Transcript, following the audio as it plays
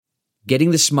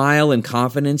Getting the smile and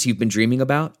confidence you've been dreaming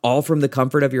about, all from the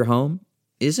comfort of your home,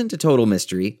 isn't a total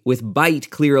mystery with Bite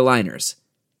clear aligners.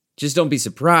 Just don't be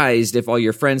surprised if all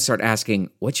your friends start asking,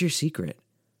 "What's your secret?"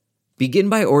 Begin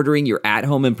by ordering your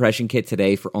at-home impression kit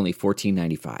today for only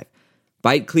 $14.95.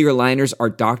 Bite clear aligners are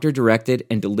doctor-directed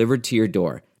and delivered to your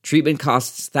door. Treatment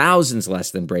costs thousands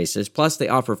less than braces, plus they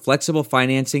offer flexible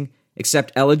financing,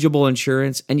 accept eligible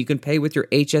insurance, and you can pay with your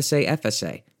HSA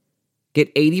FSA. Get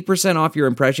 80% off your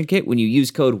impression kit when you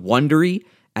use code WONDERY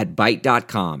at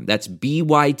Byte.com. That's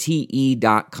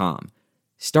BYTE.com.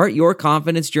 Start your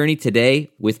confidence journey today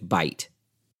with Byte.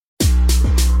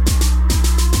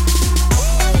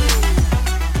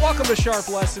 Welcome to Sharp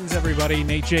Lessons, everybody.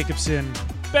 Nate Jacobson,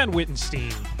 Ben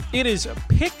Wittenstein. It is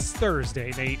Picks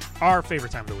Thursday, Nate, our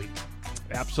favorite time of the week.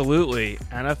 Absolutely.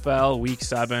 NFL Week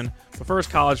 7, the first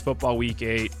college football Week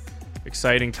 8.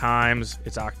 Exciting times.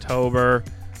 It's October.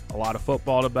 A lot of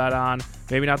football to bet on.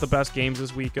 Maybe not the best games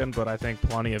this weekend, but I think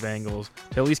plenty of angles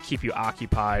to at least keep you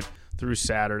occupied through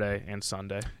Saturday and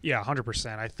Sunday. Yeah,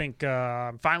 100%. I think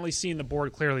I'm finally seeing the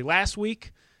board clearly. Last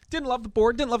week, didn't love the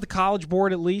board, didn't love the college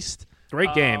board at least.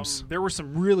 Great games. There were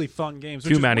some really fun games.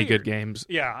 Too many good games.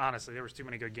 Yeah, honestly, there was too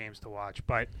many good games to watch.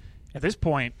 But at this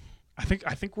point, I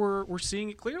think we're seeing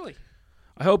it clearly.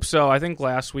 I hope so. I think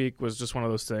last week was just one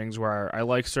of those things where I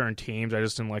like certain teams. I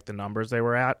just didn't like the numbers they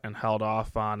were at and held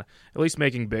off on at least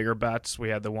making bigger bets. We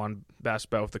had the one best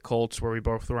bet with the Colts where we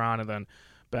both were on, and then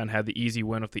Ben had the easy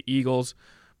win with the Eagles.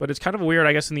 But it's kind of weird,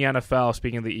 I guess, in the NFL,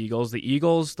 speaking of the Eagles,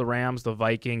 the Rams, the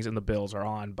Vikings, and the Bills are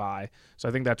on bye. So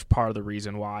I think that's part of the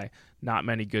reason why not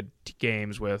many good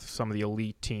games with some of the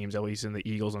elite teams, at least in the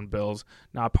Eagles and Bills,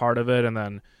 not part of it. And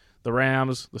then the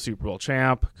Rams, the Super Bowl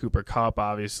champ, Cooper Kupp,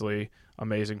 obviously,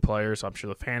 amazing players. So I'm sure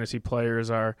the fantasy players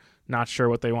are not sure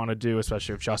what they want to do,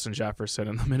 especially with Justin Jefferson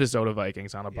and the Minnesota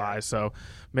Vikings on a bye. So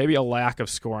maybe a lack of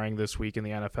scoring this week in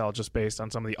the NFL just based on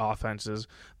some of the offenses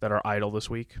that are idle this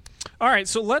week. All right,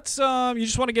 so let's you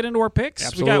just want to get into our picks?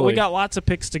 Absolutely. We got lots of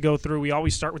picks to go through. We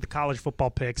always start with the college football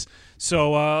picks.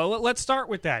 So let's start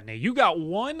with that, Nate. You got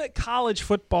one college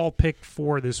football pick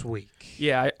for this week.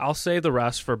 Yeah, I'll save the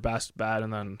rest for best bet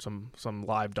and then some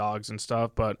live dogs and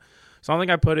stuff, but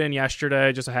something I put in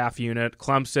yesterday, just a half unit.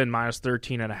 Clemson minus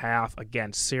 13.5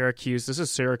 against Syracuse. This is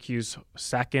Syracuse's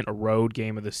second road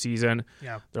game of the season.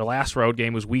 Yeah. Their last road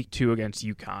game was week 2 against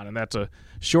UConn, and that's a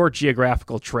short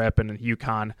geographical trip, and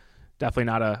UConn, definitely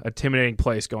not a intimidating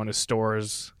place going to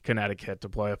Storrs, Connecticut to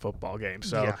play a football game.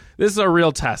 So This is a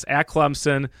real test. At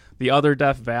Clemson, the other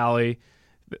Death Valley,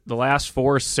 the last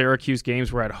 4 Syracuse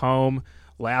games were at home.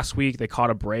 Last week, they caught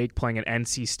a break playing an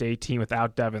NC State team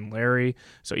without Devin Leary.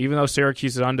 So even though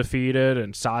Syracuse is undefeated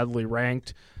and solidly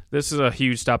ranked, this is a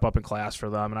huge step up in class for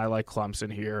them, and I like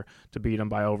Clemson here to beat them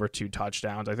by over 2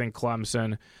 touchdowns. I think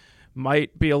Clemson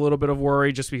might be a little bit of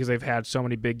worry just because they've had so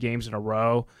many big games in a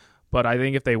row, but I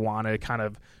think if they want to kind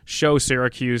of show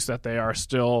Syracuse that they are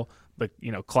still the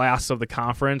class of the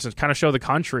conference and kind of show the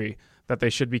country that they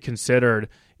should be considered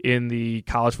in the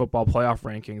college football playoff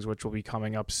rankings, which will be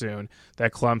coming up soon,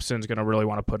 that Clemson's going to really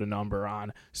want to put a number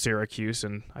on Syracuse.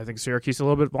 And I think Syracuse is a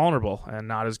little bit vulnerable and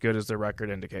not as good as their record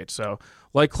indicates. So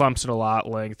like Clemson a lot,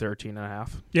 laying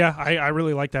 13.5. Yeah, I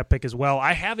really like that pick as well.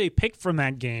 I have a pick from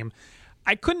that game.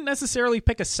 I couldn't necessarily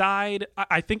pick a side.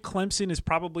 I think Clemson is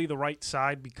probably the right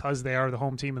side because they are the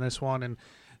home team in this one, and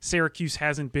Syracuse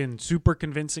hasn't been super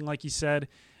convincing, like you said.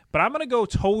 But I'm going to go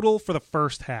total for the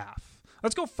first half.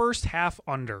 Let's go first half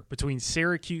under between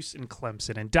Syracuse and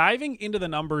Clemson. And diving into the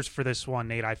numbers for this one,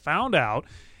 Nate, I found out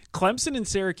Clemson and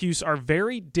Syracuse are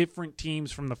very different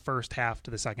teams from the first half to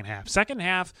the second half. Second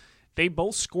half, they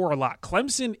both score a lot.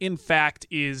 Clemson, in fact,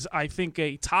 is, I think,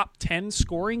 a top 10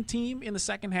 scoring team in the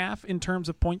second half in terms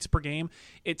of points per game.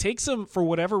 It takes them, for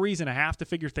whatever reason, a half to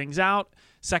figure things out.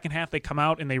 Second half, they come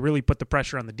out and they really put the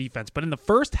pressure on the defense. But in the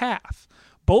first half,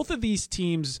 both of these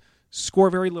teams score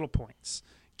very little points.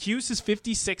 Cuse is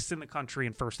 56th in the country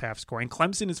in first half scoring.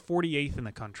 Clemson is 48th in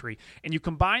the country. And you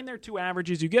combine their two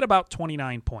averages, you get about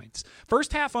 29 points.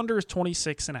 First half under is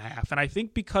 26.5. And I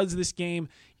think because this game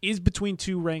is between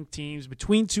two ranked teams,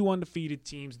 between two undefeated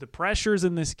teams, the pressures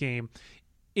in this game,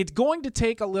 it's going to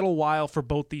take a little while for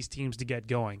both these teams to get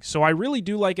going. So I really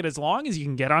do like it as long as you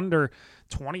can get under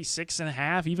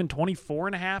 26.5, even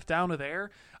 24.5 down to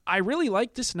there. I really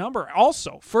like this number.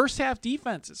 Also, first half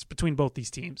defenses between both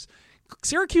these teams.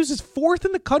 Syracuse is 4th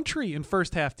in the country in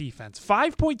first half defense.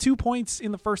 5.2 points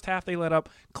in the first half they let up.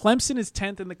 Clemson is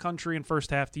 10th in the country in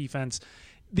first half defense.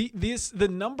 The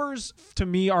numbers to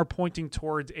me are pointing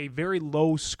towards a very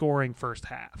low scoring first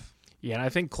half. Yeah, and I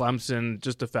think Clemson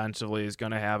just defensively is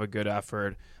going to have a good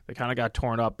effort. They kind of got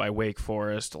torn up by Wake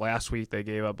Forest. Last week they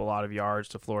gave up a lot of yards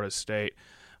to Florida State.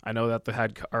 I know that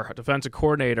our defensive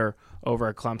coordinator over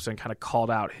at Clemson kind of called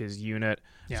out his unit.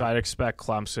 Yeah. So I'd expect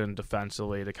Clemson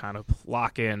defensively to kind of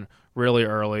lock in really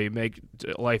early, make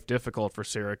life difficult for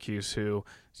Syracuse, who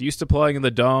is used to playing in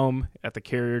the Dome, at the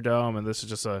Carrier Dome, and this is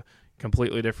just a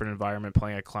completely different environment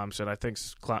playing at Clemson. I think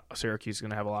Syracuse is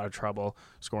going to have a lot of trouble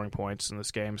scoring points in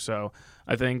this game. So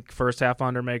I think first half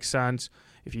under makes sense.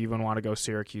 If you even want to go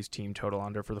Syracuse team total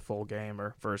under for the full game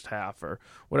or first half or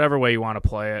whatever way you want to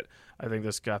play it, I think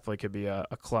this definitely could be a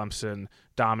Clemson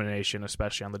domination,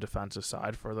 especially on the defensive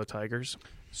side for the Tigers.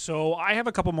 So I have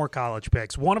a couple more college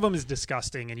picks. One of them is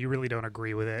disgusting, and you really don't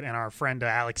agree with it, and our friend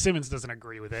Alex Simmons doesn't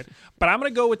agree with it. But I'm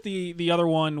going to go with the other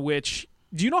one, which –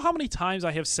 do you know how many times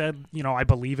I have said, I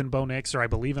believe in Bo Nix or I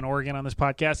believe in Oregon on this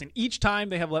podcast? And each time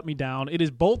they have let me down. It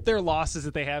is both their losses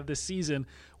that they have this season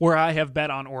where I have bet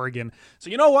on Oregon. So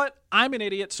you know what? I'm an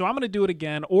idiot, so I'm going to do it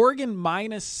again. Oregon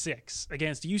 -6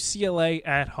 against UCLA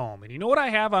at home. And you know what I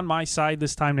have on my side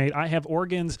this time, Nate? I have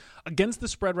Oregon's against the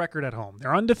spread record at home.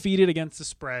 They're undefeated against the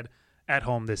spread at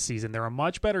home this season. They're a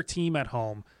much better team at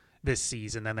home this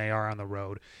season than they are on the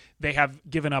road. They have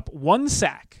given up 1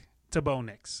 sack to Bo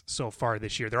Nix so far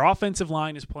this year. Their offensive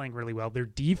line is playing really well. Their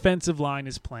defensive line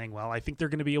is playing well. I think they're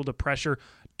going to be able to pressure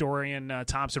Dorian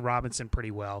Thompson-Robinson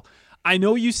pretty well. I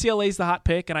know UCLA's the hot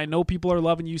pick, and I know people are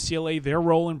loving UCLA. They're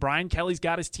rolling. Brian Kelly's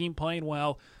got his team playing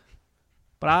well.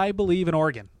 But I believe in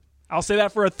Oregon. I'll say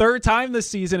that for a third time this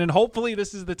season, and hopefully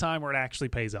this is the time where it actually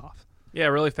pays off. Yeah,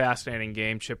 really fascinating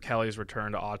game. Chip Kelly's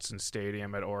return to Autzen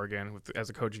Stadium at Oregon as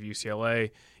a coach of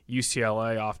UCLA.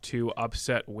 UCLA off 2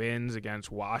 upset wins against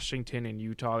Washington and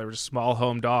Utah. They were just small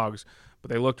home dogs,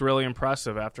 but they looked really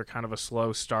impressive after kind of a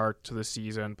slow start to the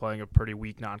season, playing a pretty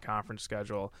weak non-conference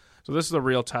schedule. So this is a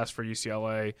real test for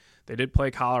UCLA. They did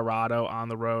play Colorado on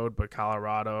the road, but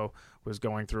Colorado was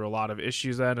going through a lot of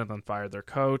issues then and then fired their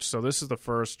coach. So this is the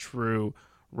first true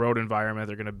road environment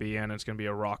they're going to be in. It's going to be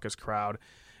a raucous crowd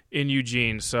in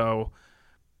Eugene. So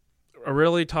a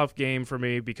really tough game for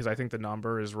me because I think the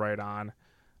number is right on.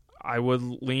 I would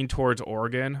lean towards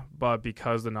Oregon, but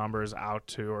because the number is out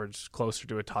to or it's closer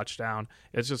to a touchdown,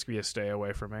 it's just going to be a stay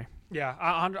away for me. Yeah,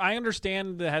 I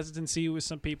understand the hesitancy with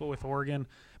some people with Oregon,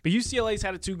 but UCLA's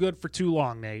had it too good for too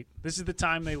long, Nate. This is the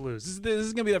time they lose. This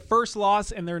is going to be their first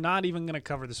loss, and they're not even going to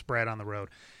cover the spread on the road.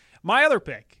 My other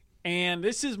pick, and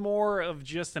this is more of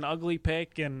just an ugly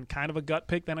pick and kind of a gut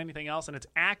pick than anything else, and it's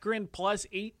Akron plus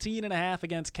 18.5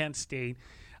 against Kent State.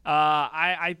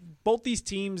 Both these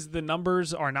teams, the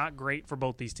numbers are not great for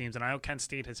both these teams, and I know Kent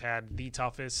State has had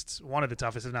one of the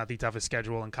toughest, if not the toughest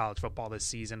schedule in college football this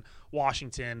season.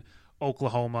 Washington,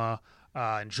 Oklahoma,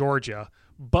 and Georgia.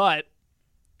 But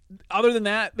other than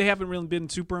that, they haven't really been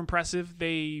super impressive.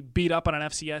 They beat up on an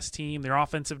FCS team. Their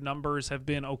offensive numbers have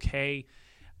been okay.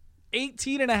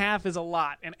 18.5 is a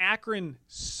lot, and Akron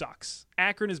sucks.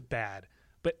 Akron is bad.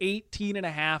 But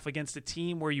 18.5 against a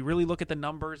team where you really look at the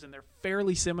numbers and they're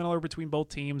fairly similar between both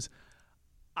teams,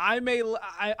 I may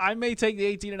take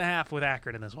the 18.5 with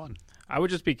Akron in this one. I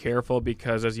would just be careful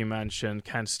because, as you mentioned,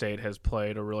 Kent State has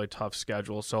played a really tough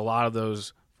schedule. So a lot of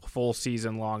those full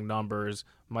season-long numbers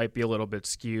might be a little bit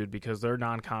skewed because their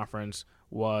non-conference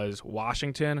was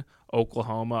Washington,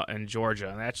 Oklahoma, and Georgia.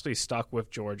 And they actually stuck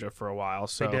with Georgia for a while.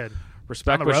 So they did.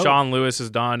 Respect what Sean Lewis has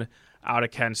done out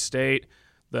of Kent State.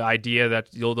 The idea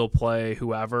that they'll play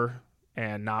whoever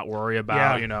and not worry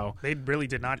about, They really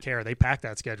did not care. They packed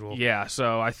that schedule. Yeah,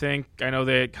 so I know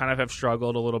they kind of have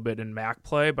struggled a little bit in MAC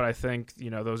play, but I think,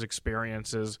 those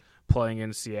experiences playing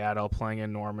in Seattle, playing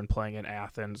in Norman, playing in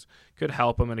Athens could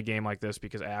help them in a game like this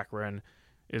because Akron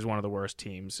is one of the worst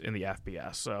teams in the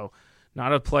FBS. So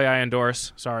not a play I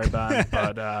endorse. Sorry, Ben.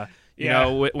 But,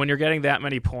 when you're getting that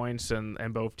many points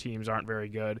and both teams aren't very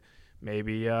good,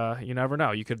 maybe you never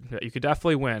know. You could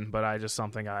definitely win, but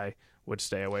something I would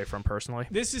stay away from personally.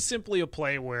 This is simply a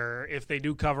play where if they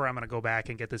do cover, I'm going to go back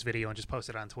and get this video and just post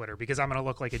it on Twitter because I'm going to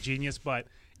look like a genius. But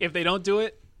if they don't do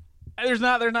it, there's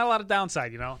not a lot of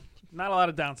downside. Not a lot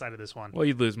of downside to this one. Well,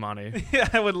 you'd lose money. Yeah,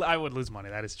 I would lose money.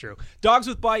 That is true. Dogs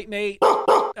with bite, Nate.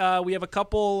 We have a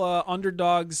couple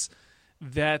underdogs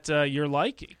that you're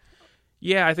liking.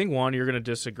 Yeah, I think one you're going to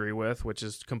disagree with, which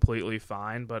is completely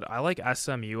fine, but I like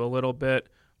SMU a little bit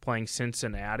playing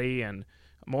Cincinnati and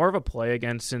more of a play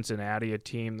against Cincinnati, a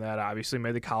team that obviously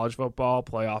made the college football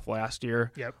playoff last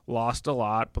year. Yep. Lost a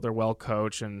lot, but they're well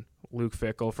coached, and Luke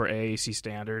Fickell for AAC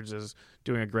standards is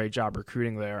doing a great job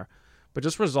recruiting there. But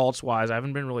just results-wise, I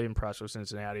haven't been really impressed with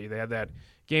Cincinnati. They had that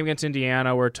game against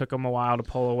Indiana where it took them a while to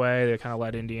pull away. They kind of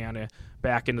let Indiana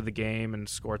back into the game and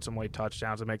scored some late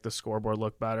touchdowns to make the scoreboard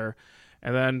look better.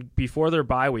 And then before their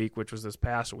bye week, which was this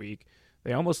past week,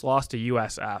 they almost lost to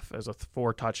USF as a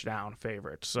 4-touchdown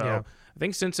favorite. So I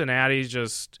think Cincinnati's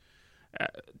just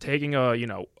taking a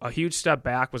huge step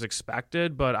back was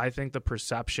expected, but I think the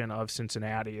perception of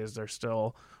Cincinnati is they're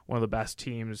still one of the best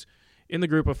teams in the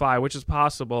group of 5, which is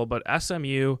possible. But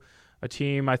SMU, a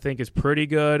team I think is pretty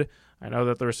good. I know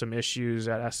that there were some issues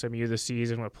at SMU this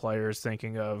season with players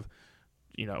thinking of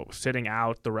sitting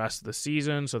out the rest of the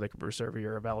season so they could preserve a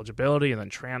year of eligibility and then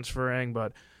transferring,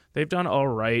 but they've done all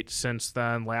right since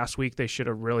then. Last week they should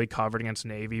have really covered against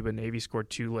Navy, but Navy scored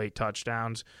 2 late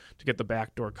touchdowns to get the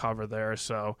backdoor cover there.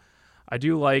 So I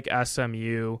do like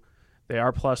SMU. They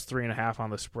are plus 3.5 on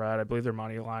the spread. I believe their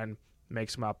money line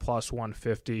makes them up plus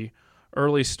 150.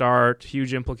 Early start,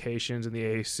 huge implications in the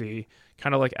AAC,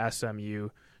 kind of like SMU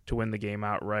to win the game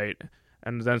outright.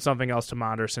 And then something else to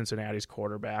monitor, Cincinnati's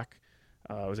quarterback.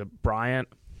 Was it Bryant,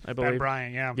 I believe? Ben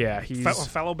Bryant, yeah. Yeah, he's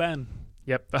fellow Ben.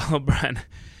 Yep, fellow Ben.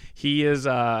 He is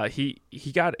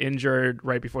he got injured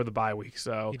right before the bye week,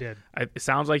 so he did. It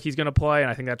sounds like he's going to play, and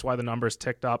I think that's why the numbers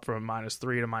ticked up from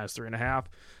 -3 to -3.5.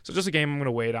 So just a game I'm going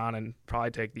to wait on and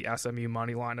probably take the SMU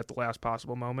money line at the last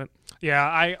possible moment. Yeah,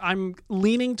 I'm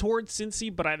leaning towards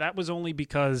Cincy, but that was only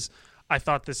because I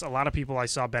thought a lot of people I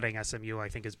saw betting SMU, I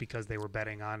think, is because they were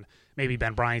betting on maybe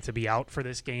Ben Bryant to be out for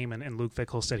this game, and Luke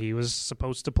Fickell said he was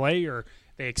supposed to play, or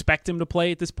they expect him to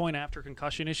play at this point after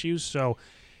concussion issues. So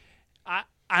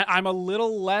I'm a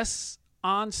little less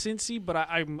on Cincy, but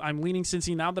I'm leaning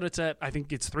Cincy now that it's at, I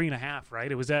think it's 3.5,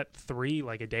 right? It was at 3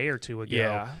 like a day or two ago.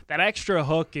 Yeah. That extra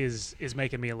hook is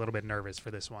making me a little bit nervous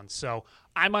for this one. So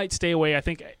I might stay away. I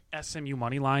think SMU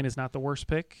money line is not the worst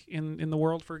pick in the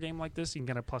world for a game like this. You can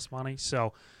get a plus money.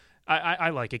 So I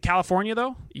like it. California,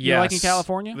 though? You liking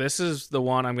California? This is the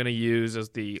one I'm going to use as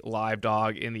the live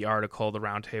dog in the article, the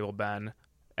Roundtable Ben,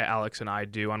 Alex and I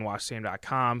do on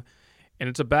WashSame.com. And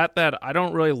it's a bet that I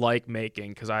don't really like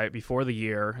making because before the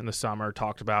year in the summer,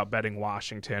 talked about betting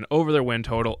Washington over their win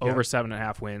total, over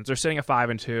 7.5 wins. They're sitting at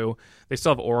 5-2. They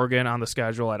still have Oregon on the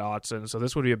schedule at Autzen, so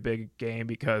this would be a big game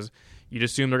because you'd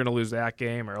assume they're going to lose that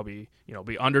game or it'll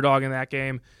be underdog in that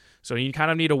game. So you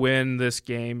kind of need to win this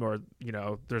game, or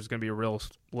there's going to be a real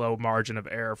low margin of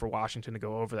error for Washington to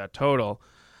go over that total.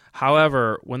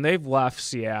 However, when they've left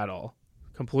Seattle,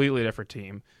 completely different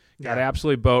team. Got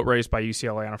absolutely boat raced by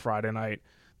UCLA on a Friday night.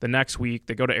 The next week,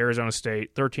 they go to Arizona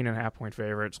State, 13.5-point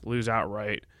favorites, lose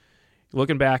outright.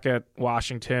 Looking back at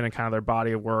Washington and kind of their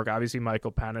body of work, obviously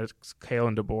Michael Penix,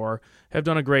 Kalen DeBoer have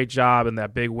done a great job in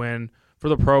that big win for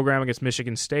the program against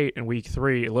Michigan State in Week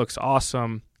 3. It looks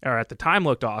awesome, or at the time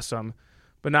looked awesome,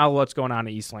 but now what's going on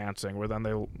in East Lansing, where then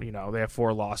they have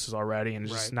 4 losses already and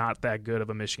it's just not that good of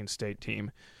a Michigan State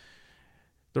team.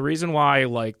 The reason why I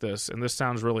like this, and this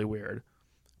sounds really weird,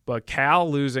 but Cal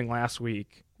losing last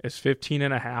week is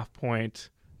 15.5-point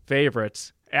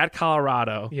favorites at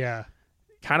Colorado. Yeah.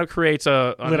 Kind of creates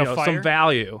some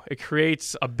value. It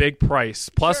creates a big price.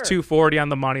 Plus 240 on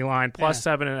the money line, plus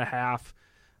 7.5.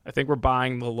 I think we're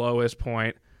buying the lowest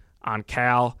point on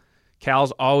Cal.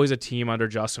 Cal's always a team under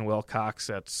Justin Wilcox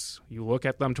you look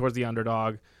at them towards the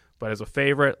underdog, but as a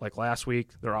favorite, like last week,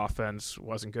 their offense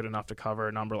wasn't good enough to cover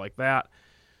a number like that.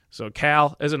 So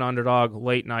Cal is an underdog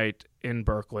late night in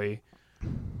Berkeley.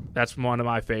 That's one of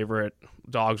my favorite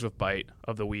dogs with bite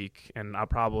of the week, and I'll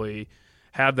probably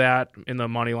have that in the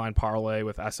money line parlay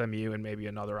with SMU and maybe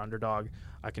another underdog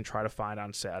I can try to find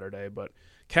on Saturday. But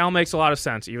Cal makes a lot of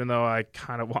sense, even though I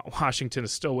kind of want Washington to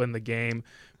still win the game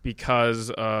because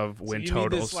of win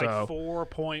total. total. Need this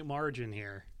 4-point margin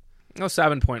here. No,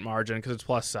 7-point margin because it's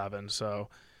plus 7. So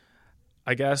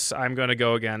I guess I'm going to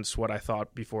go against what I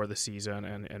thought before the season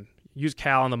and use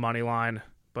Cal on the money line,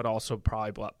 but also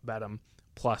probably bet them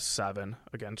plus 7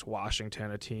 against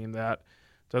Washington, a team that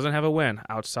doesn't have a win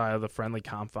outside of the friendly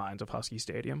confines of Husky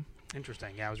Stadium.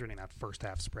 Interesting. Yeah, I was reading that first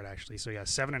half spread, actually. So,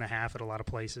 7.5 at a lot of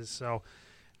places. So,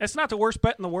 it's not the worst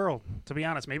bet in the world, to be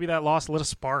honest. Maybe that loss lit a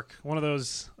spark. One of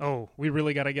those, we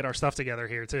really got to get our stuff together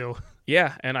here, too.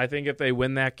 Yeah, and I think if they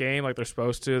win that game like they're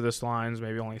supposed to, this line's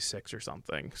maybe only 6 or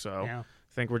something. So, I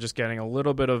think we're just getting a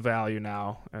little bit of value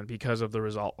now, and because of the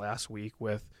result last week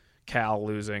with Cal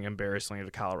losing embarrassingly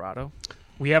to Colorado.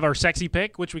 We have our sexy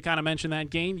pick, which we kind of mentioned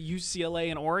that game, UCLA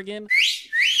and Oregon.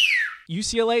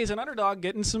 UCLA is an underdog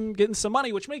getting some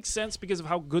money, which makes sense because of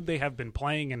how good they have been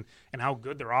playing and how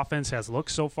good their offense has looked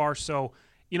so far. So,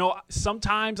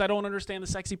 sometimes I don't understand the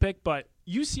sexy pick, but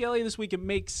UCLA this week, it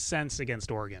makes sense against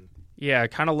Oregon. Yeah,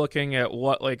 kind of looking at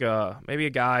what maybe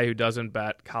a guy who doesn't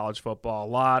bet college football a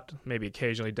lot, maybe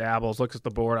occasionally dabbles, looks at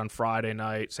the board on Friday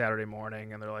night, Saturday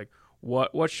morning, and they're like,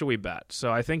 what should we bet?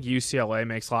 So I think UCLA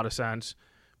makes a lot of sense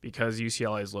because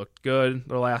UCLA has looked good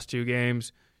their last 2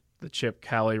 games. The Chip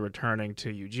Kelly returning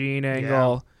to Eugene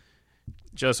angle. Yeah.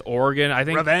 Just Oregon. I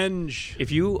think revenge.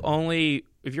 If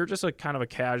you're just a kind of a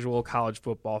casual college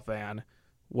football fan,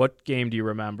 what game do you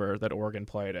remember that Oregon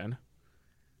played in?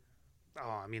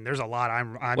 Oh, I mean, there's a lot.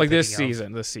 I'm like this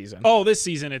season. Oh, this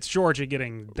season, it's Georgia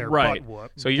getting their butt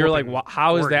whooped. So you're like,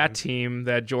 how is that team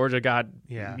that Georgia got,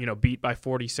 beat by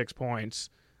 46 points,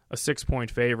 a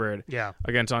 6-point favorite,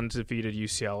 against undefeated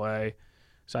UCLA?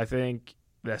 So I think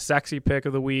the sexy pick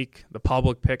of the week, the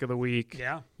public pick of the week,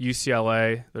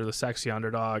 UCLA, they're the sexy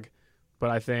underdog.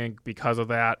 But I think because of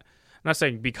that, I'm not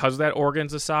saying because of that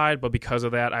Oregon's the side, but because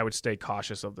of that, I would stay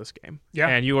cautious of this game. Yeah,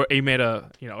 and you made a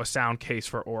sound case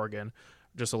for Oregon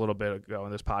just a little bit ago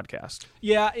in this podcast.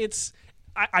 Yeah,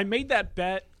 I made that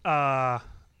bet a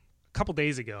couple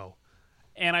days ago,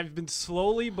 and I've been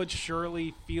slowly but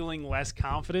surely feeling less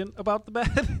confident about the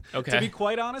bet. Okay, to be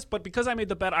quite honest. But because I made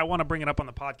the bet, I want to bring it up on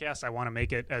the podcast. I want to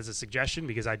make it as a suggestion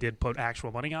because I did put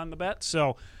actual money on the bet.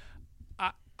 So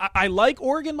I like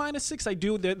Oregon -6. I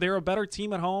do. They're a better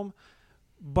team at home.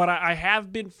 But I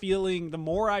have been feeling, the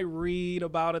more I read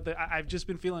about it, I've just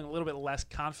been feeling a little bit less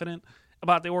confident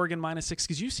about the Oregon -6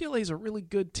 because UCLA is a really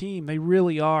good team. They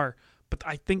really are. But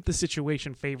I think the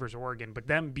situation favors Oregon. But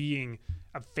them being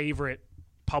a favorite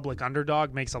public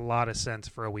underdog makes a lot of sense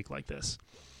for a week like this.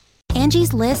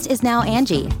 Angie's List is now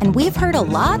Angie, and we've heard a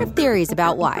lot of theories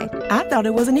about why. I thought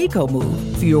it was an eco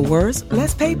move. Fewer words,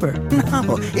 less paper.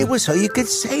 No, it was so you could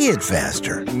say it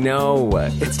faster. No,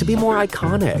 it's to be more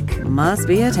iconic. Must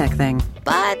be a tech thing.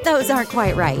 But those aren't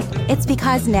quite right. It's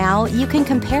because now you can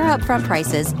compare upfront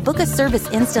prices, book a service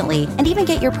instantly, and even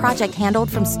get your project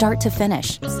handled from start to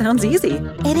finish. Sounds easy.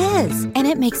 It is, and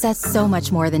it makes us so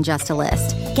much more than just a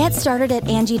list. Get started at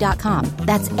Angie.com.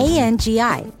 That's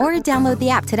ANGI, or download the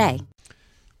app today.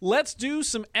 Let's do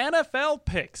some NFL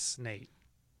picks, Nate.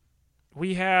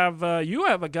 We have you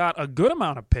have got a good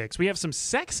amount of picks. We have some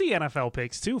sexy NFL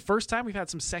picks too. First time we've had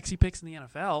some sexy picks in the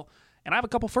NFL, and I have a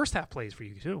couple first half plays for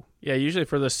you too. Yeah, usually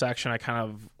for this section I kind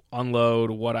of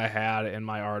unload what I had in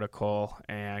my article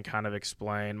and kind of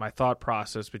explain my thought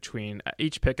process between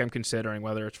each pick I'm considering,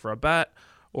 whether it's for a bet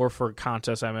or for a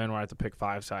contest I'm in where I have to pick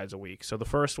 5 sides a week. So the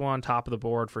first one, top of the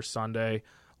board for Sunday,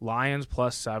 Lions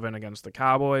 +7 against the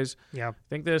Cowboys. Yeah. I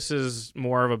think this is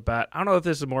more of a bet. I don't know if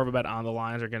this is more of a bet on the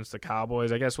Lions or against the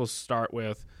Cowboys. I guess we'll start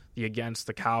with the against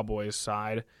the Cowboys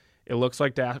side. It looks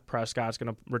like Dak Prescott's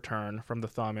going to return from the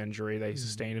thumb injury that he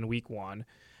sustained in week 1.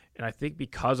 And I think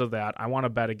because of that, I want to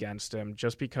bet against him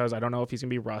just because I don't know if he's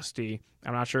going to be rusty.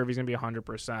 I'm not sure if he's going to be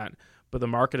 100%, but the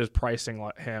market is pricing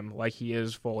him like he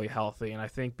is fully healthy. And I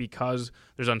think because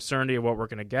there's uncertainty of what we're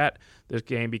going to get, this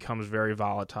game becomes very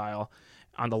volatile.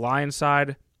 On the Lions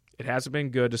side, it hasn't been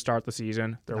good to start the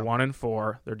season. They're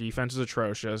 1-4. Their defense is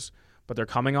atrocious, but they're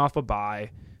coming off a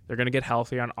bye. They're going to get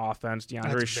healthy on offense.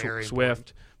 DeAndre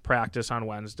Swift practice on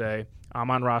Wednesday.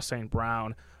 Amon-Ra St.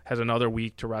 Brown has another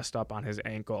week to rest up on his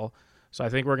ankle. So I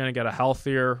think we're going to get a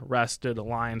healthier, rested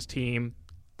Lions team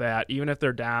that even if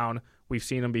they're down, we've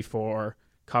seen them before,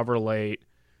 cover late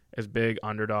as big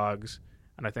underdogs.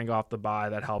 And I think off the bye,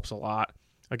 that helps a lot.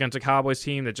 Against a Cowboys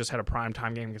team that just had a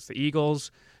primetime game against the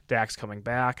Eagles, Dak's coming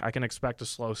back. I can expect a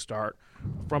slow start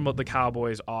from the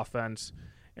Cowboys offense,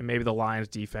 and maybe the Lions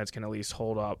defense can at least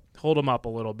hold them up a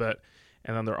little bit,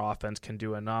 and then their offense can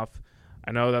do enough.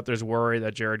 I know that there's worry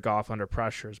that Jared Goff under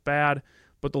pressure is bad,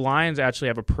 but the Lions actually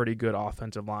have a pretty good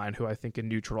offensive line who I think can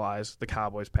neutralize the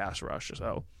Cowboys pass rush.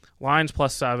 So Lions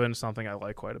 +7, something I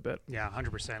like quite a bit. Yeah,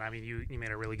 100%. I mean, you made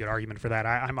a really good argument for that.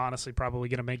 I'm honestly probably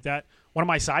going to make that one of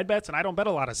my side bets, and I don't bet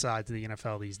a lot of sides in the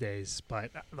NFL these days, but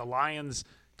the Lions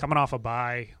coming off a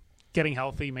bye, getting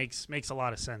healthy makes a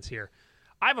lot of sense here.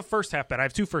 I have a first half bet. I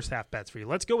have 2 first half bets for you.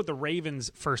 Let's go with the Ravens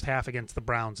first half against the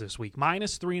Browns this week,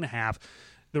 -3.5.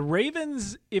 The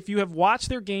Ravens, if you have watched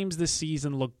their games this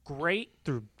season, look great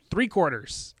through 3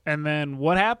 quarters. And then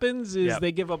what happens is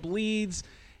they give up leads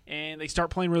and they start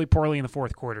playing really poorly in the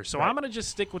fourth quarter. So I'm going to just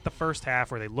stick with the first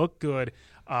half where they look good.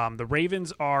 The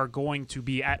Ravens are going to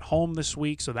be at home this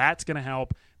week, so that's going to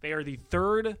help. They are the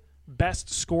 3rd best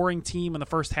scoring team in the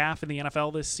first half in the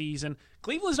NFL this season.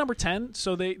 Cleveland's number 10,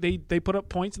 so they put up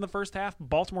points in the first half.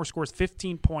 Baltimore scores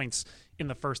 15 points in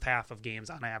the first half of games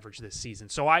on average this season.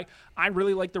 So I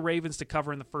really like the Ravens to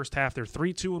cover in the first half. They're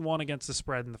 3-2-1 against the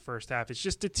spread in the first half. It's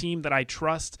just a team that I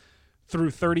trust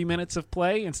through 30 minutes of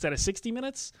play instead of 60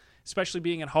 minutes. especially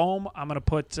being at home, I'm gonna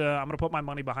put my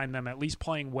money behind them at least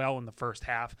playing well in the first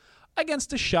half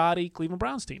against a shoddy Cleveland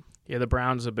Browns team. Yeah, the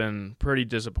Browns have been pretty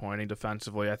disappointing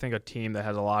defensively. I think a team that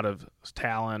has a lot of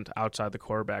talent outside the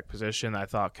quarterback position I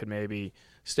thought could maybe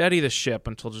steady the ship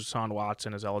until Deshaun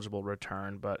Watson is eligible to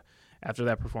return. But after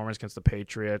that performance against the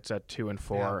Patriots at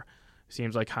 2-4,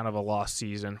 seems like kind of a lost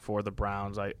season for the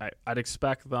Browns. I'd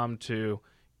expect them to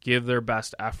give their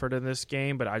best effort in this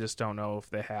game, but I just don't know if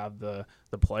they have the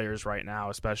players right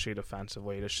now, especially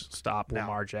defensively, to stop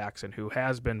Lamar Jackson, who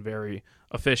has been very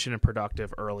efficient and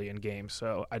productive early in games.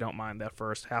 So I don't mind that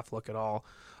first half look at all.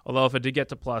 Although if it did get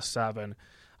to +7,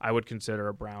 I would consider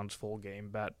a Browns full game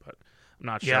bet, but I'm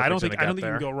not sure. Yeah, I don't think you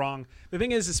can go wrong. The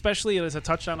thing is, especially as a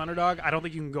touchdown underdog, I don't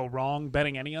think you can go wrong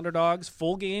betting any underdogs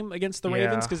full game against the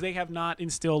Ravens, because they have not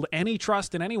instilled any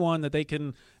trust in anyone that they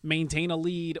can maintain a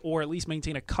lead or at least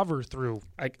maintain a cover through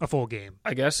a full game.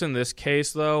 I guess in this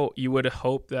case, though, you would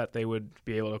hope that they would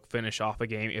be able to finish off a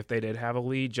game if they did have a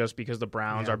lead, just because the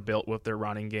Browns are built with their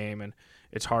running game, and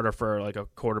it's harder for like a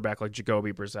quarterback like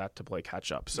Jacoby Brissett to play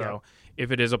catch up. So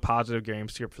if it is a positive game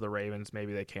script for the Ravens,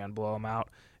 maybe they can blow them out,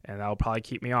 and that'll probably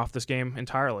keep me off this game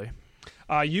entirely.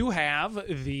 You have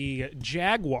the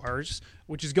Jaguars,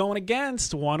 which is going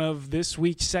against one of this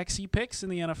week's sexy picks in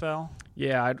the NFL.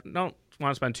 Yeah, I don't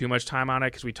want to spend too much time on it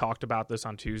because we talked about this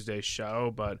on Tuesday's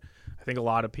show, but I think a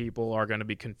lot of people are going to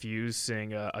be confused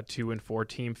seeing a 2-4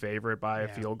 team favorite by a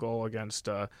field goal against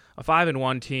a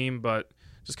 5-1 team, but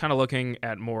just kind of looking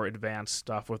at more advanced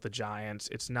stuff with the Giants,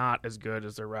 it's not as good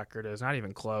as their record is, not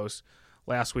even close.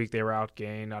 Last week they were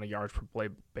outgained on a yards per play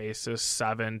basis,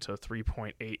 7 to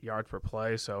 3.8 yards per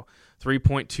play. So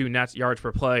 3.2 net yards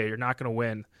per play, you're not going to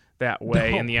win that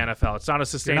way in the NFL. It's not a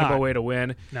sustainable way to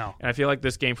win. No. And I feel like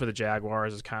this game for the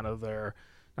Jaguars is kind of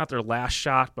not their last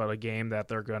shot, but a game that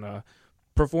they're going to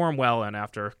perform well in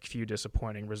after a few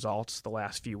disappointing results the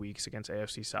last few weeks against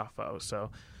AFC South foes.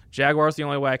 So Jaguars the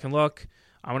only way I can look.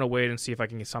 I'm going to wait and see if I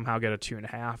can somehow get a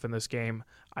 2.5 in this game.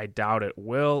 I doubt it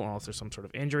will, unless there's some sort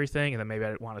of injury thing, and then maybe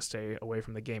I want to stay away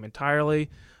from the game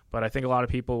entirely. But I think a lot of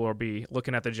people will be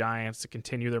looking at the Giants to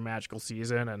continue their magical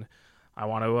season, and I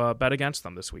want to bet against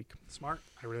them this week. Smart.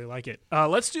 I really like it.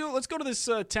 Let's go to this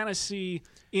Tennessee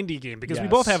Indy game, because we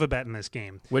both have a bet in this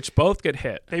game. Which both could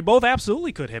hit. They both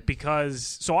absolutely could hit,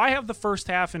 so I have the first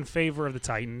half in favor of the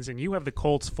Titans, and you have the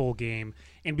Colts full game.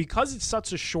 And because it's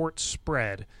such a short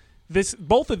spread,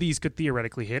 both of these could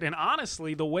theoretically hit. And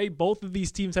honestly, the way both of these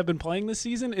teams have been playing this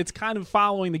season, it's kind of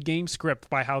following the game script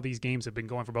by how these games have been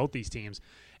going for both these teams.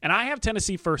 And I have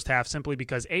Tennessee first half simply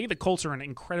because, A, the Colts are an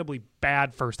incredibly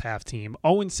bad first half team,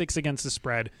 0-6 against the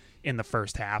spread in the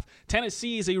first half.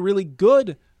 Tennessee is a really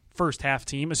good first half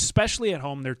team, especially at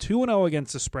home. They're 2-0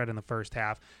 against the spread in the first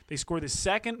half. They score the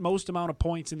second most amount of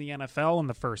points in the NFL in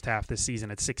the first half this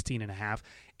season at 16.5.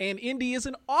 And Indy is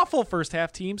an awful first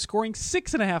half team, scoring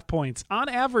 6.5 points on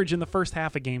average in the first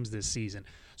half of games this season.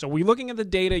 So we're looking at the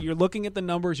data, you're looking at the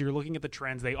numbers, you're looking at the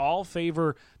trends. They all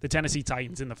favor the Tennessee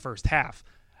Titans in the first half.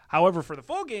 However, for the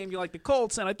full game, you like the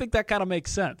Colts, and I think that kind of makes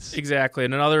sense. Exactly.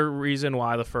 And another reason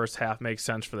why the first half makes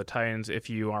sense for the Titans, if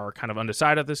you are kind of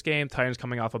undecided at this game, Titans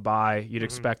coming off a bye, you'd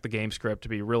expect the game script to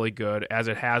be really good, as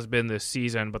it has been this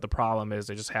season, but the problem is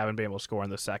they just haven't been able to score in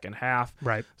the second half.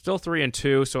 Right. Still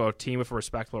 3-2, so a team with a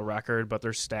respectable record, but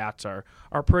their stats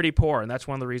are pretty poor, and that's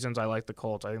one of the reasons I like the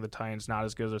Colts. I think the Titans not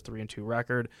as good as their 3-2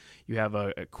 record. You have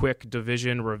a quick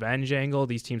division revenge angle.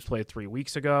 These teams played 3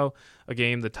 weeks ago, a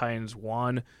game the Titans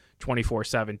won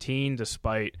 24-17,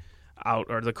 despite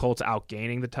the Colts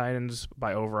outgaining the Titans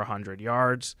by over 100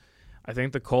 yards. I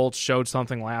think the Colts showed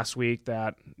something last week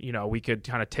that we could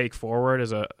kind of take forward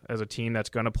as a team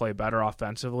that's going to play better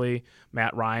offensively.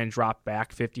 Matt Ryan dropped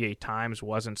back 58 times,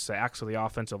 wasn't sacked, so the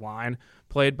offensive line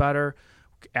played better.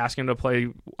 Asking him to play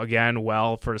again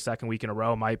well for the second week in a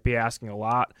row might be asking a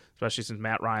lot, especially since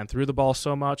Matt Ryan threw the ball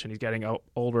so much and he's getting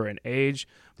older in age.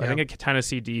 But I think a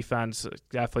Tennessee defense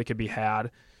definitely could be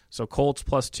had. So Colts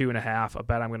plus 2.5, a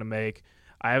bet I'm going to make.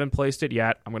 I haven't placed it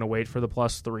yet. I'm going to wait for the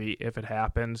 +3 if it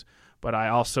happens. But I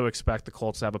also expect the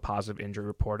Colts to have a positive injury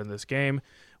report in this game,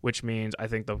 which means I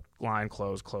think the line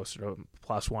closed closer to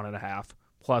 +1.5,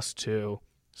 +2.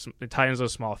 The Titans are a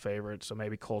small favorite, so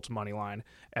maybe Colts money line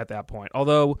at that point.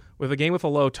 Although with a game with a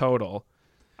low total,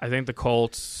 I think the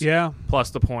Colts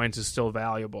plus the points is still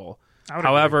valuable.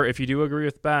 However, if you do agree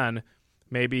with Ben,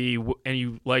 maybe, and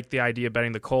you like the idea of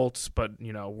betting the Colts, but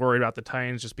worried about the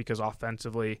Titans just because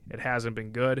offensively it hasn't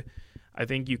been good, I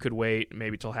think you could wait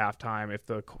maybe till halftime if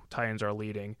the Titans are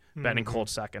leading. Betting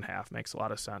Colts second half makes a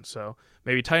lot of sense. So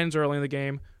maybe Titans early in the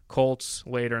game, Colts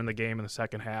later in the game in the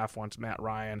second half once Matt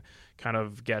Ryan kind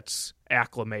of gets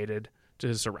acclimated to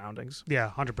his surroundings. Yeah,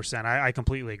 100%. I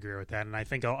completely agree with that, and I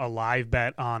think a live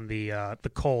bet on the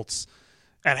Colts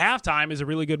at halftime is a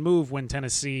really good move when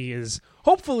Tennessee is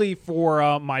hopefully,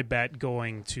 for my bet,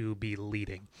 going to be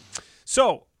leading.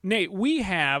 So, Nate, we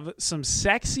have some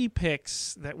sexy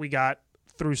picks that we got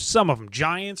through some of them.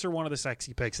 Giants are one of the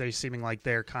sexy picks. They're seeming like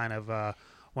they're kind of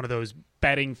one of those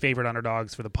betting favorite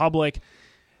underdogs for the public.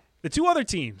 The two other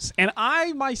teams, and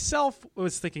I myself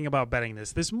was thinking about betting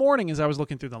this morning as I was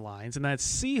looking through the lines, and that's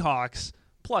Seahawks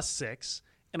 +6.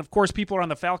 And, of course, people are on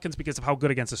the Falcons because of how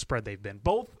good against the spread they've been.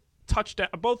 Both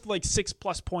like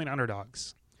 6+ point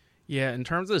underdogs. Yeah, in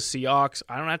terms of the Seahawks,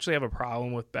 I don't actually have a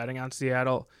problem with betting on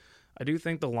Seattle. I do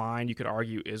think the line, you could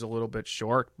argue, is a little bit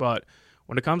short, but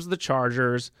when it comes to the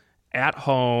Chargers at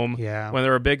home, when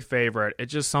they're a big favorite,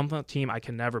 it's just something team I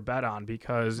can never bet on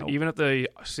because even if they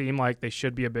seem like they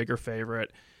should be a bigger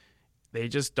favorite, they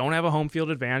just don't have a home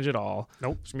field advantage at all.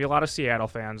 There's going to be a lot of Seattle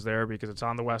fans there because it's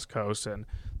on the West Coast, and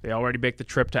they already make the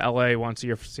trip to L.A. once a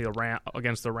year to see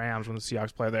against the Rams when the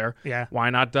Seahawks play there. Yeah. Why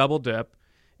not double dip?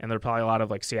 And there are probably a lot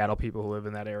of like Seattle people who live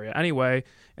in that area anyway,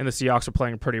 and the Seahawks are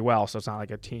playing pretty well, so it's not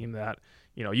like a team that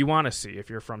you want to see if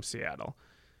you're from Seattle.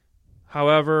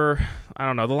 However, I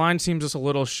don't know. The line seems just a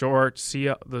little short.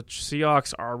 The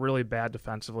Seahawks are really bad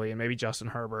defensively, and maybe Justin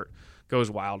Herbert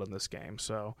goes wild in this game.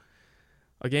 So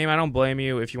a game I don't blame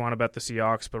you if you want to bet the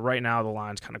Seahawks, but right now the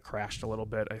line's kind of crashed a little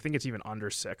bit. I think it's even under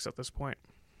 6 at this point.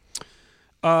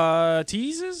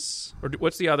 Teases? Or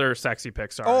what's the other sexy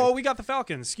pick? Sorry. Oh, we got the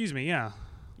Falcons. Excuse me, yeah.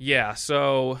 Yeah,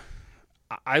 so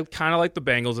I kind of like the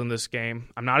Bengals in this game.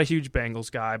 I'm not a huge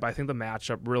Bengals guy, but I think the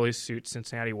matchup really suits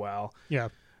Cincinnati well. Yeah.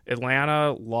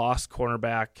 Atlanta lost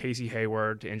cornerback Casey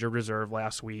Hayward to injured reserve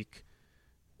last week.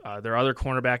 Their other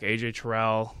cornerback, A.J.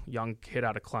 Terrell, young kid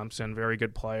out of Clemson, very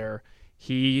good player.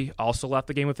 He also left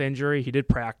the game with injury. He did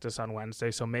practice on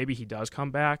Wednesday, so maybe he does come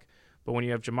back. But when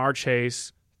you have Jamar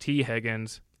Chase, T.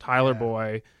 Higgins, Tyler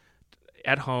Boyd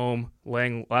at home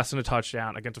laying less than a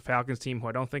touchdown against a Falcons team who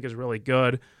I don't think is really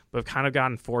good, but have kind of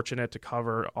gotten fortunate to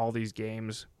cover all these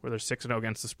games where they're 6-0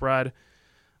 against the spread,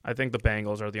 I think the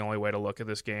Bengals are the only way to look at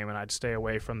this game, and I'd stay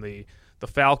away from the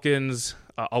Falcons'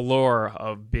 allure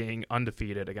of being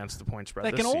undefeated against the point spread.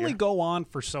 That can only go on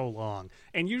for so long.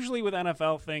 And usually with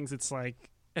NFL things, it's like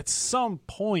at some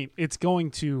point it's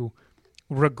going to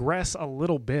regress a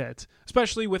little bit,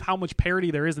 especially with how much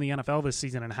parity there is in the NFL this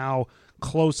season and how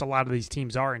close a lot of these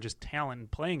teams are in just talent and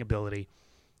playing ability.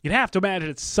 You'd have to imagine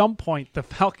at some point the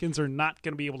Falcons are not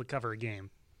going to be able to cover a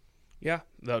game. Yeah,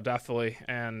 no, definitely.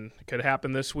 And it could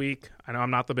happen this week. I know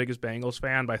I'm not the biggest Bengals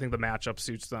fan, but I think the matchup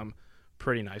suits them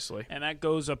pretty nicely. And that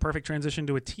goes a perfect transition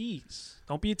to a tease.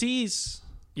 Don't be a tease.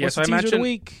 Yes, What's the I teaser of the mentioned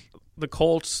week? The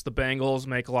Colts, the Bengals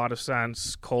make a lot of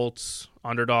sense. Colts,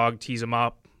 underdog, tease them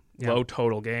up, low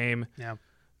total game. Yeah.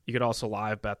 You could also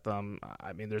live bet them.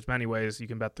 I mean, there's many ways you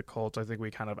can bet the Colts. I think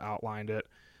we kind of outlined it.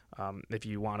 If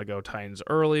you want to go Titans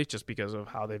early, just because of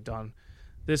how they've done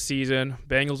this season.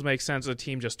 Bengals make sense as a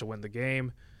team just to win the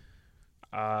game.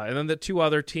 And then the two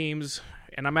other teams,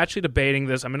 and I'm actually debating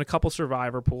this. I'm in a couple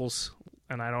survivor pools,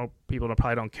 and I know people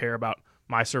probably don't care about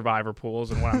my survivor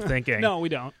pools and what I'm thinking. No, we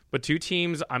don't. But two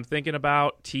teams I'm thinking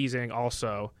about teasing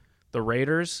also. The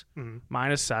Raiders,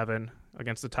 -7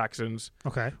 against the Texans.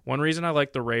 Okay. One reason I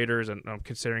like the Raiders, and I'm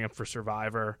considering them for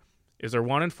survivor, is they're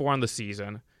 1-4 on the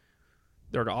season.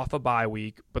 They're off a bye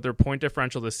week, but their point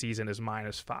differential this season is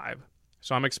 -5.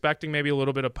 So I'm expecting maybe a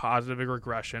little bit of positive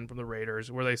regression from the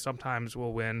Raiders, where they sometimes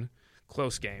will win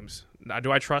close games. Now,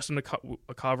 do I trust them to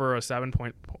cover a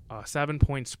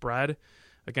 7-point spread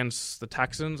against the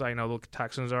Texans? I know the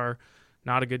Texans are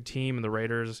not a good team, and the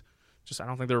Raiders I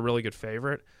don't think they're a really good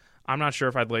favorite. I'm not sure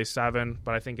if I'd lay 7,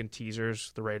 but I think in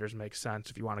teasers, the Raiders make sense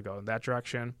if you want to go in that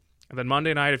direction. And then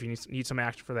Monday night, if you need some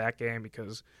action for that game,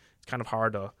 because it's kind of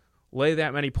hard to lay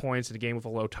that many points in a game with a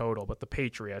low total, but the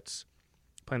Patriots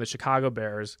playing the Chicago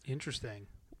Bears. Interesting.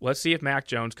 Let's see if Mac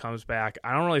Jones comes back.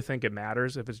 I don't really think it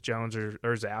matters if it's Jones or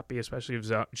Zappe, especially if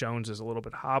Jones is a little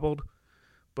bit hobbled.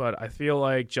 But I feel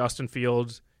like Justin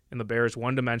Fields and the Bears'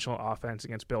 one-dimensional offense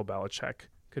against Bill Belichick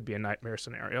could be a nightmare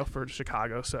scenario for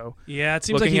Chicago. So yeah, it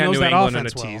seems like he knows New that England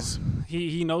offense well.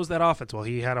 He knows that offense well.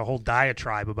 He had a whole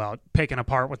diatribe about picking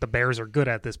apart what the Bears are good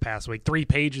at this past week. 3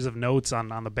 pages of notes on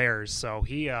the Bears. So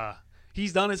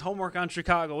he's done his homework on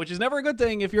Chicago, which is never a good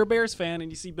thing if you're a Bears fan and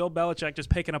you see Bill Belichick just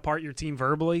picking apart your team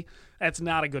verbally. That's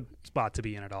not a good spot to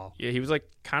be in at all. Yeah, he was like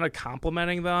kind of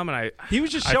complimenting them, and he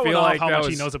was just showing off like how much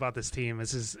he knows about this team.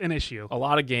 This is an issue. A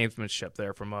lot of gamesmanship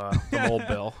there from old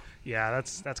Bill. Yeah,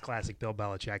 that's classic Bill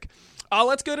Belichick.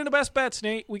 Let's get into best bets,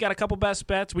 Nate. We got a couple best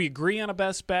bets. We agree on a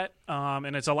best bet,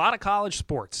 and it's a lot of college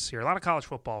sports here, a lot of college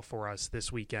football for us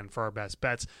this weekend for our best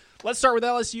bets. Let's start with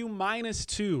LSU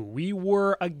 -2. We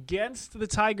were against the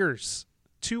Tigers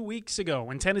 2 weeks ago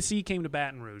when Tennessee came to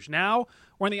Baton Rouge. Now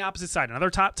we're on the opposite side.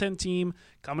 Another top 10 team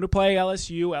coming to play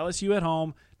LSU at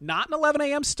home. Not an 11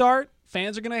 a.m. start.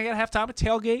 Fans are going to have time to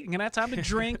tailgate, going to have time to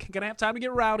drink, going to have time to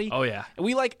get rowdy. Oh, yeah. And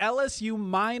we like LSU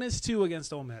 -2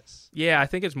 against Ole Miss. Yeah, I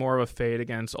think it's more of a fade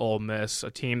against Ole Miss,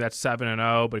 a team that's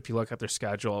 7-0, but if you look at their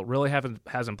schedule, it really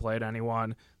hasn't played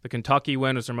anyone. The Kentucky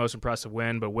win was their most impressive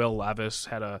win, but Will Levis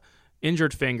had a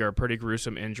injured finger, a pretty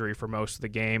gruesome injury for most of the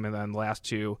game, and then the last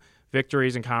 2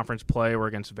 victories in conference play were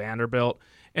against Vanderbilt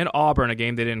and Auburn, a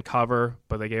game they didn't cover,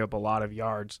 but they gave up a lot of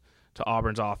yards to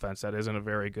Auburn's offense that isn't a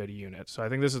very good unit. So I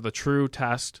think this is the true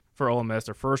test for Ole Miss,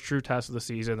 their first true test of the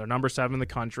season. They're number 7 in the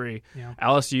country. Yeah.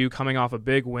 LSU coming off a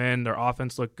big win. Their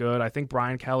offense looked good. I think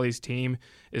Brian Kelly's team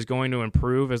is going to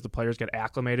improve as the players get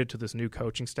acclimated to this new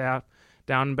coaching staff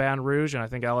down in Baton Rouge, and I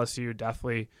think LSU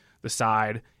definitely the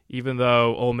side, even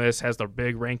though Ole Miss has the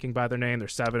big ranking by their name. They're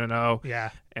 7-0. Yeah.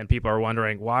 And people are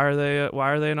wondering, why are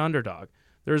they an underdog?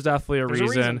 There's definitely a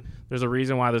reason. There's a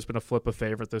reason why there's been a flip of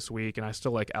favorite this week, and I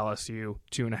still like LSU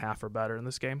 2.5 or better in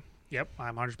this game. Yep,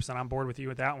 I'm 100% on board with you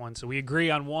with that one. So we agree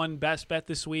on one best bet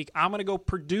this week. I'm going to go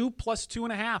Purdue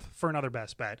 +2.5 for another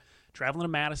best bet. Traveling to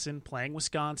Madison, playing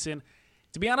Wisconsin.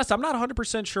 To be honest, I'm not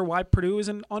 100% sure why Purdue is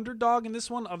an underdog in this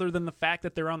one other than the fact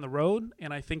that they're on the road,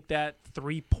 and I think that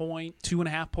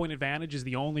 2.5-point advantage is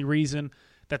the only reason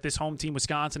that this home team,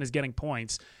 Wisconsin, is getting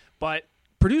points. But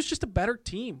Purdue's just a better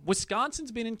team.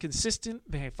 Wisconsin's been inconsistent.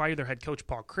 They fired their head coach,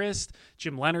 Paul Chryst.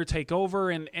 Jim Leonard take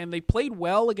over, and they played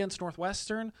well against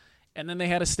Northwestern, and then they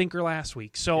had a stinker last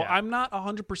week. So yeah. I'm not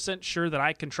 100% sure that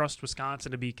I can trust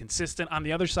Wisconsin to be consistent. On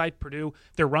the other side, Purdue,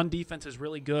 their run defense is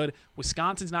really good.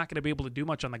 Wisconsin's not going to be able to do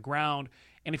much on the ground.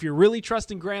 And if you're really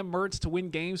trusting Graham Mertz to win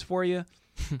games for you,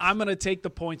 I'm going to take the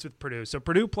points with Purdue. So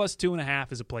Purdue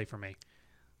 +2.5 is a play for me.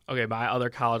 Okay, my other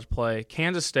college play,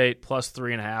 Kansas State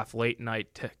 +3.5, late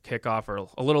night kickoff or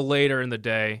a little later in the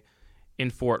day in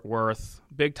Fort Worth.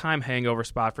 Big time hangover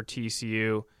spot for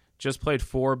TCU. Just played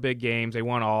 4 big games. They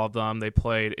won all of them. They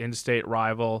played in-state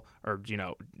rival or,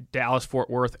 Dallas-Fort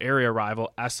Worth area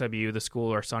rival, SMU, the school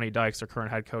where Sonny Dykes, their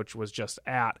current head coach, was just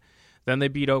at. Then they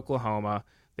beat Oklahoma.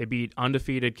 They beat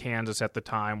undefeated Kansas at the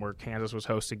time where Kansas was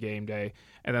hosting game day.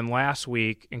 And then last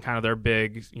week, in kind of their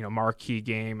big, marquee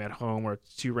game at home where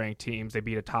it's 2 ranked teams, they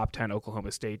beat a top 10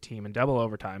 Oklahoma State team in double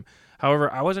overtime.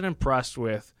 However, I wasn't impressed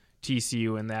with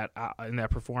TCU in that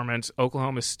performance.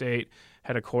 Oklahoma State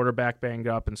had a quarterback banged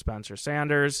up in Spencer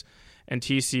Sanders, and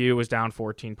TCU was down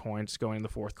 14 points going in the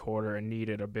fourth quarter and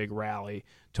needed a big rally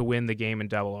to win the game in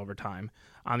double overtime.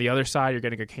 On the other side, you're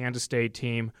getting a Kansas State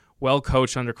team well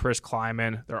coached under Chris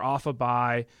Kleiman. They're off a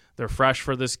bye. They're fresh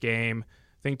for this game.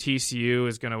 I think TCU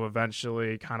is going to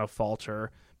eventually kind of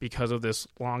falter because of this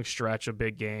long stretch of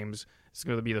big games. It's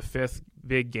going to be the 5th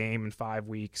big game in 5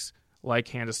 weeks. Like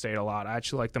Kansas State a lot. I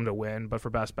actually like them to win, but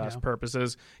for best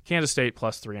purposes, Kansas State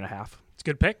 +3.5. It's a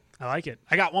good pick. I like it.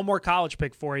 I got one more college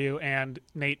pick for you, and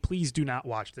Nate, please do not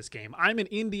watch this game. I'm an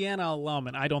Indiana alum,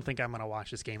 and I don't think I'm going to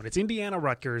watch this game. And it's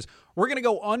Indiana-Rutgers. We're going to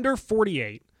go under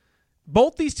 48.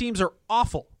 Both these teams are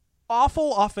awful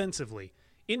offensively.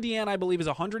 Indiana, I believe, is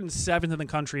 107th in the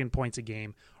country in points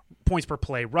per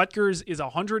play. Rutgers is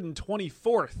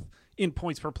 124th in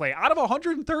points per play out of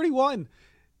 131.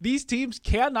 These teams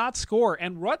cannot score,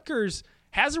 and Rutgers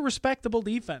has a respectable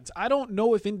defense. I don't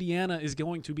know if Indiana is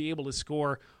going to be able to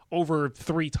score over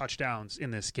 3 touchdowns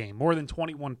in this game. More than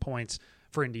 21 points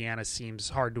for Indiana seems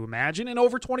hard to imagine, and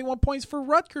over 21 points for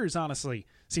Rutgers, honestly,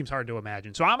 seems hard to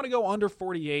imagine. So I'm going to go under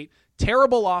 48.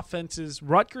 Terrible offenses.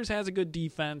 Rutgers has a good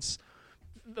defense.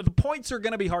 The points are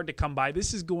going to be hard to come by.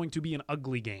 This is going to be an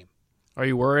ugly game. Are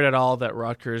you worried at all that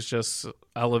Rutgers just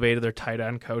elevated their tight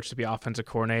end coach to be offensive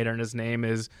coordinator, and his name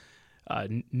is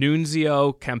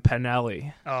Nunzio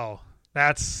Campanelli? Oh,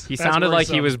 he sounded like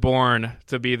he was born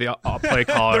to be the play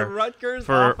caller the Rutgers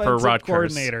for Rutgers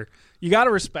coordinator. You got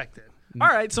to respect it. All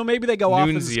right, so maybe they go off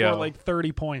and score like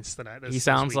 30 points tonight. He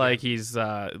sounds like he's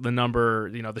the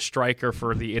number, the striker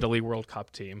for the Italy World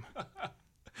Cup team.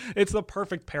 It's the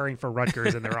perfect pairing for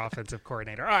Rutgers and their offensive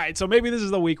coordinator. All right, so maybe this is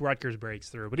the week Rutgers breaks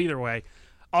through. But either way,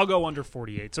 I'll go under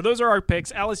 48. So those are our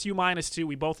picks. LSU -2.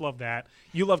 We both love that.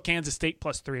 You love Kansas State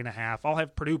 +3.5. I'll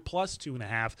have Purdue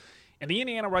 +2.5. And the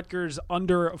Indiana-Rutgers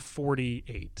under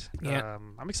 48. Yeah.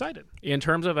 I'm excited. In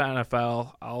terms of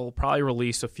NFL, I'll probably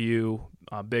release a few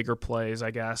bigger plays, I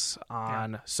guess,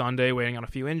 on Sunday, waiting on a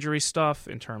few injury stuff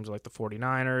in terms of like the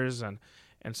 49ers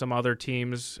and some other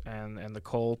teams and the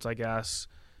Colts, I guess.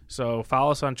 So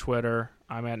follow us on Twitter.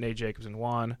 I'm at Nate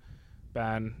Jacobson1.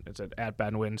 Ben, it's at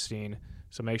Ben Winstein.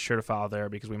 So make sure to follow there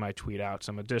because we might tweet out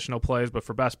some additional plays. But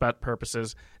for best bet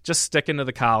purposes, just sticking to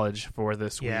the college for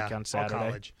this week on Saturday.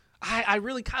 College. I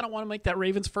really kind of want to make that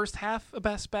Ravens first half a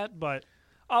best bet, but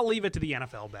I'll leave it to the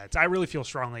NFL bets. I really feel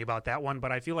strongly about that one,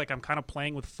 but I feel like I'm kind of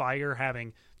playing with fire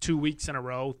having 2 weeks in a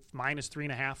row,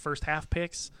 -3.5 first half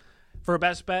picks. For a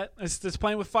best bet, it's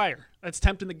playing with fire. It's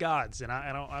tempting the gods, and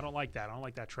I don't like that. I don't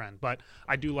like that trend, but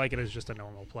I do like it as just a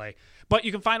normal play. But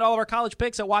you can find all of our college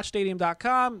picks at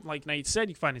watchstadium.com. Like Nate said,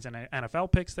 you can find his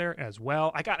NFL picks there as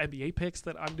well. I got NBA picks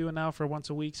that I'm doing now for once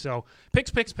a week. So picks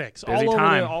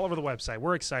all over the website.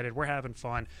 We're excited. We're having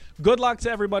fun. Good luck to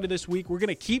everybody this week. We're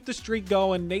gonna keep the streak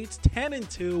going. Nate's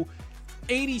 10-2,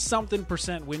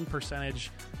 80-something% win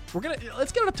percentage.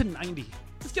 Let's get it up to 90.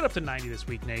 Let's get up to 90 this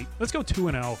week, Nate. Let's go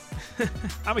 2-0.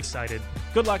 I'm excited.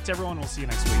 Good luck to everyone. We'll see you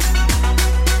next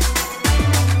week.